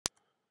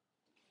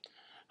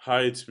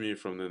Hi, it's me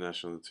from the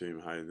national team.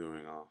 How you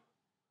doing, Al?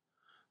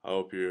 I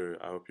hope you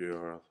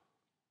are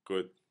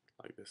good,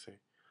 like they say.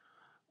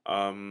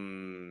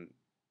 Um,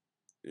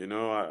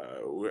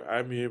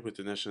 I'm here with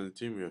the national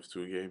team. We have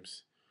two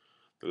games.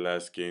 The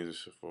last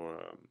games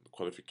for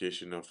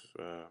qualification of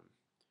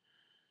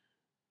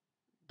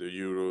the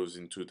Euros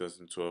in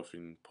 2012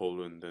 in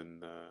Poland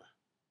and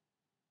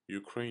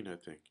Ukraine, I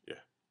think.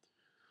 Yeah.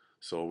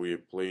 So we're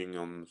playing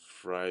on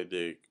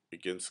Friday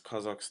against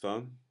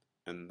Kazakhstan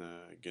and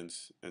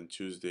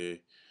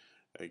Tuesday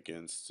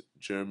against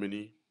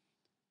Germany.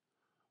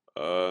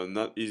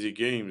 Not easy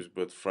games,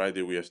 but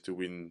Friday we have to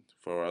win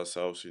for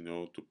ourselves,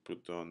 to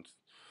put on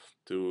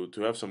to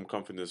have some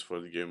confidence for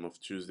the game of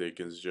Tuesday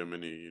against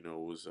Germany.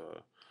 Was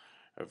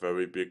a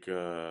very big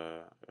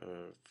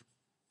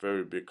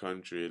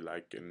country,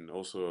 like, and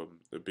also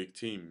a big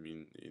team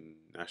in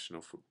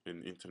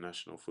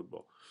international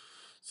football.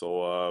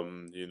 So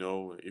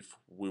if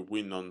we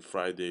win on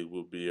Friday, it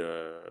will be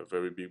a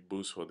very big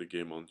boost for the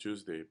game on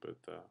Tuesday. But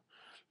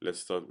let's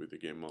start with the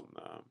game on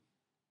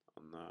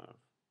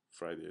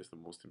Friday is the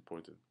most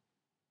important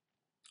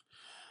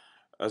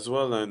as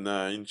well. And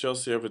in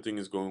Chelsea, everything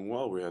is going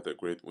well. We had a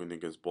great win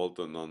against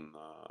Bolton on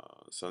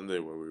Sunday,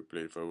 where we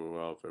played very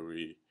well,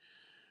 very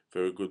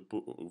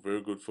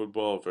good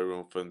football, very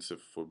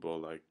offensive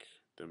football, like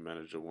the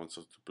manager wants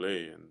us to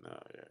play. And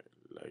yeah,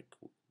 like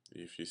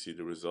if you see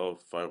the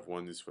result,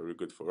 5-1 is very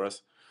good for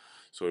us.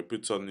 So it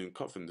puts on in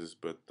confidence.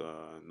 But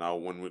now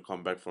when we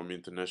come back from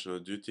international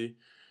duty,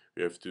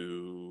 we have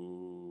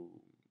to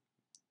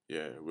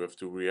we have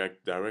to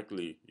react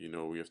directly.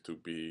 We have to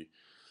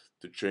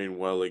train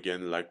well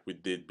again, like we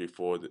did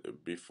before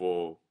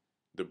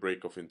the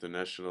break of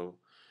international.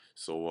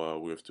 So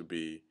we have to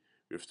be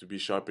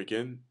sharp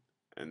again,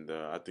 and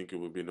I think it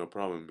will be no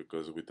problem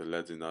because with the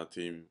lads in our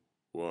team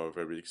who are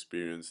very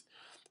experienced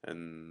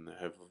and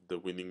have the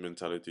winning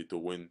mentality to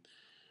win,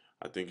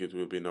 I think it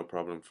will be no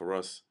problem for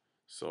us.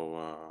 So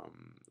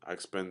I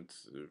expect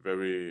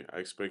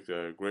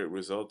a great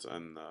result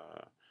and.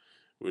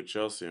 With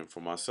Chelsea and for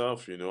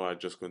myself, I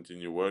just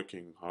continue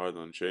working hard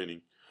on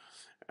training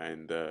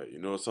and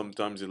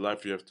sometimes in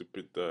life you have to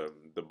put the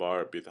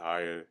bar a bit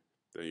higher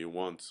than you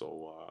want.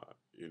 So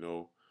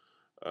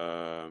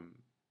um,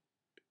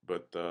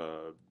 but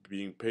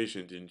being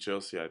patient in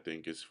Chelsea, I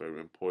think, is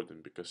very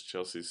important because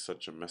Chelsea is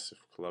such a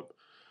massive club.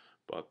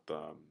 But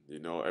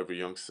every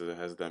youngster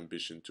has the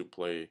ambition to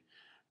play,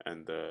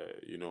 and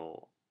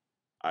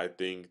I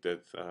think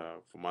that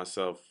for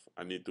myself,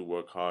 I need to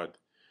work hard,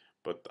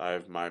 but I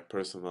have my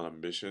personal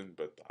ambition,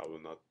 but I will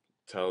not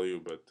tell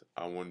you, but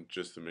I want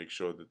just to make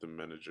sure that the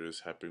manager is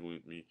happy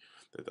with me,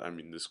 that I'm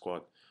in the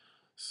squad.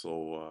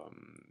 So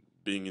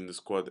being in the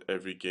squad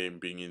every game,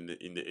 being in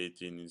the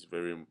 18 is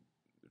very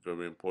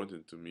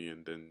important to me.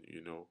 And then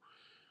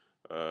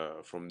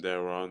from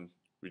there on,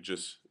 we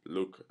just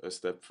look a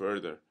step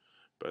further.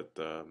 But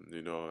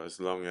as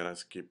long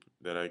as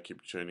I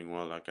keep training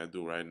well like I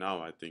do right now,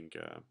 I think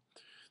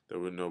there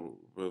will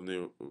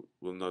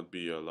not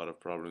be a lot of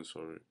problems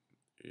for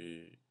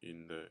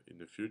in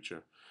the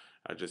future.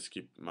 I just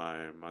keep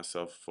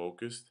myself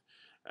focused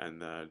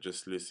and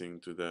just listening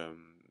to the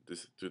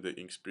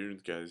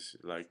experienced guys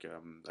like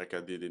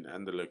I did in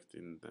Anderlecht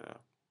and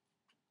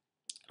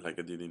I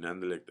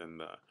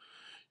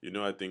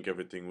think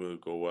everything will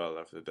go well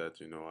after that.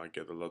 I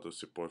get a lot of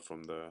support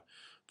from the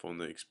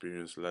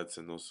experienced lads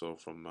and also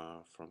from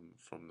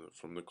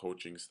the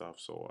coaching staff.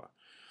 So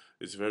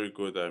it's very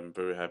good. I'm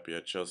very happy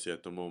at Chelsea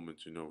at the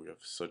moment. We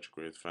have such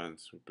great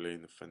fans. We play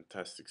in a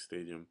fantastic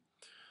stadium.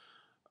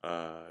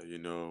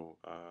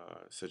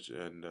 Such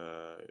and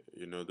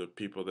the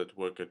people that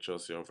work at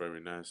Chelsea are very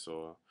nice.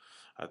 So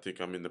I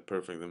think I'm in the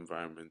perfect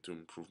environment to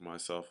improve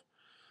myself.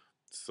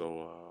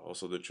 So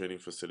also the training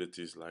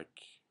facilities like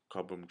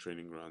Cobham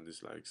training ground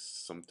is like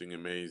something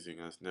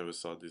amazing. I never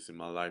saw this in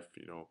my life.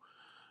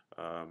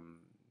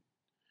 Um,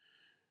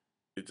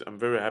 I'm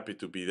very happy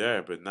to be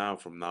there, but now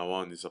from now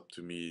on, it's up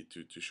to me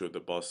to show the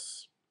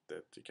boss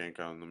that he can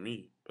count on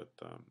me. But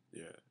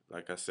yeah,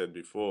 like I said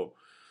before,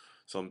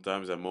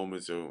 sometimes at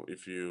moments,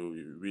 if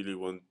you really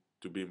want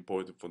to be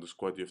important for the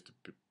squad, you have to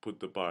put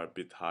the bar a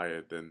bit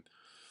higher than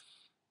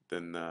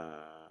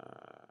uh,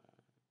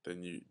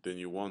 than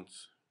you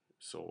want.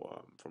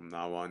 So from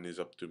now on, it's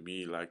up to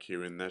me, like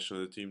here in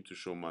national team, to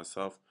show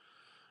myself.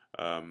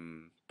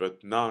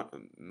 But not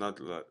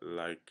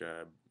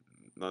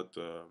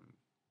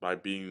by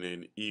being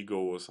an ego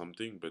or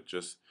something, but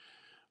just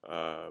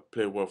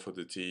play well for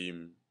the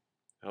team,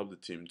 help the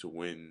team to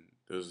win.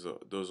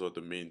 Those are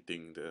the main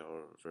things that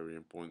are very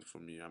important for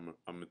me.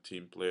 I'm a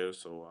team player,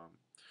 so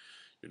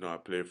I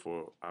play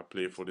for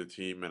the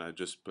team, and I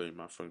just play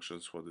my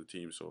functions for the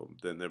team. So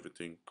then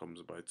everything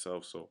comes by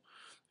itself. So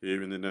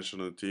here in the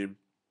national team,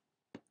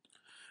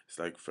 it's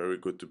like very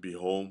good to be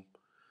home,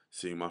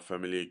 seeing my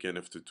family again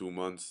after 2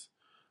 months.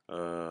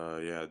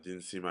 Yeah, I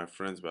didn't see my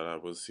friends, but I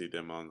will see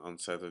them on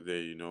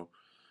Saturday.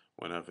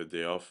 When I have a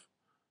day off.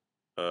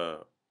 Uh,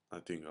 I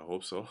think I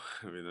hope so.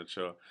 I'm not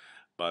sure,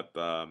 but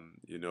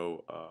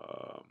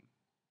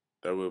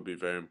that will be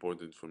very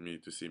important for me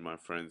to see my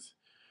friends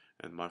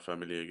and my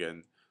family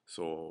again.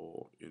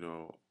 So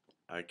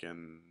I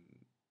can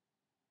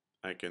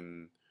I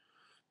can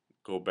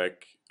go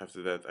back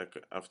after that.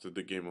 After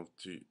the game of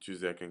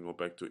Tuesday, I can go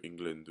back to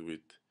England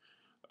with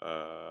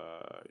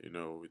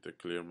with a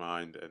clear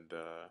mind, and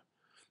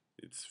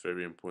it's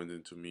very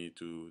important to me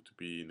to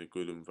be in a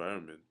good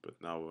environment.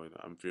 But now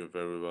I'm feeling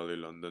very well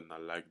in London. I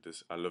like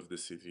this. I love the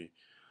city.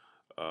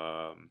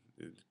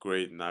 It's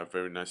great, not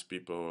very nice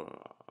people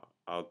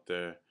out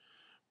there.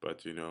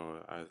 But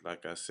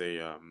like I say,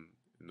 I'm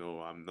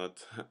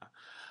not.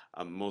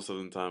 I'm most of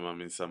the time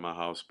I'm inside my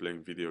house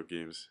playing video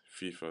games,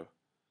 FIFA.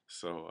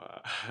 So,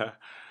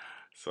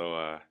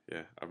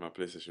 yeah, I have my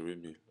PlayStation with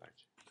me.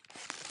 Like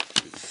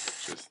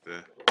it's just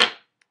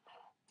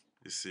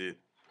you see it.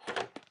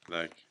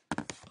 Like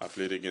I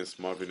played against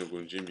Marvin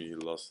Ogunjimi. He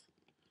lost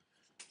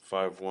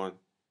 5-1,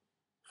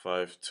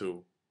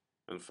 5-2,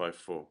 and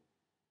 5-4.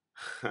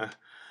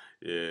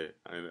 Yeah,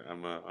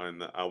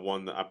 and I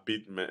won. I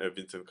beat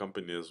Vincent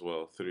Company as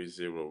well,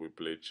 3-0. We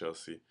played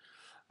Chelsea.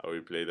 We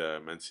played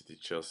Man City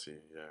Chelsea.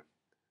 Yeah.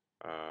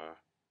 Uh,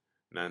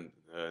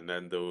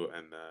 Nando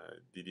and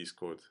Didi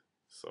scored.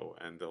 So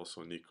and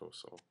also Nico.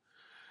 So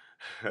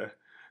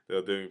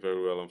they're doing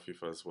very well on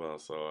FIFA as well.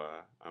 So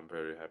I'm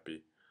very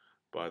happy.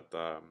 But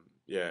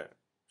yeah,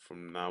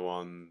 from now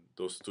on,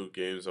 those two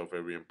games are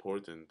very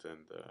important.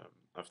 And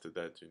after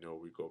that,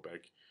 we go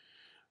back.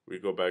 We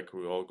go back.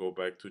 We all go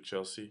back to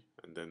Chelsea,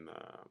 and then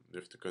we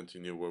have to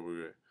continue where we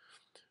were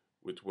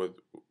with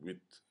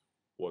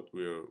what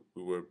we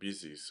were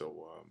busy.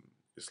 So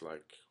it's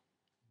like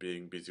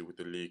being busy with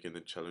the league and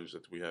the challenge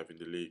that we have in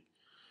the league,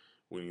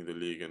 winning the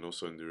league and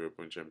also in the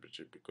European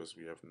Championship, because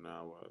we have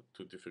now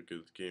two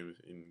difficult games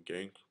in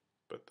Genk,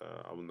 but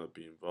I will not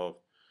be involved.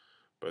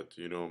 But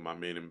my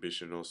main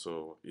ambition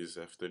also is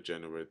after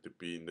January to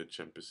be in the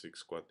Champions League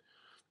squad.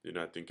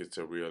 I think it's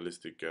a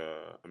realistic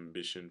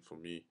ambition for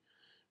me,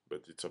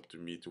 but it's up to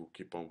me to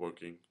keep on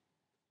working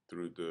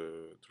through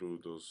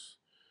those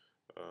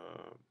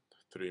uh,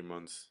 3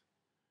 months,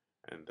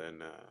 and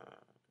then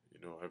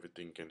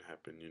everything can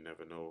happen. You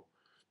never know,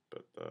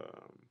 but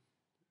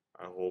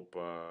I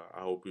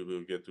hope we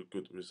will get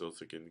good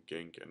results against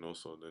Genk and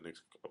also the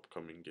next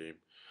upcoming game.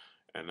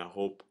 And I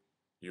hope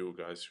you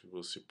guys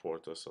will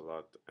support us a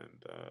lot,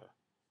 and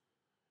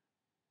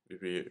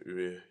we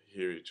will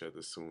hear each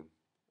other soon.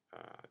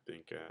 I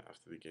think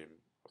after the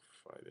game of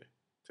Friday.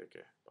 Take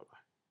care. Bye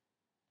bye.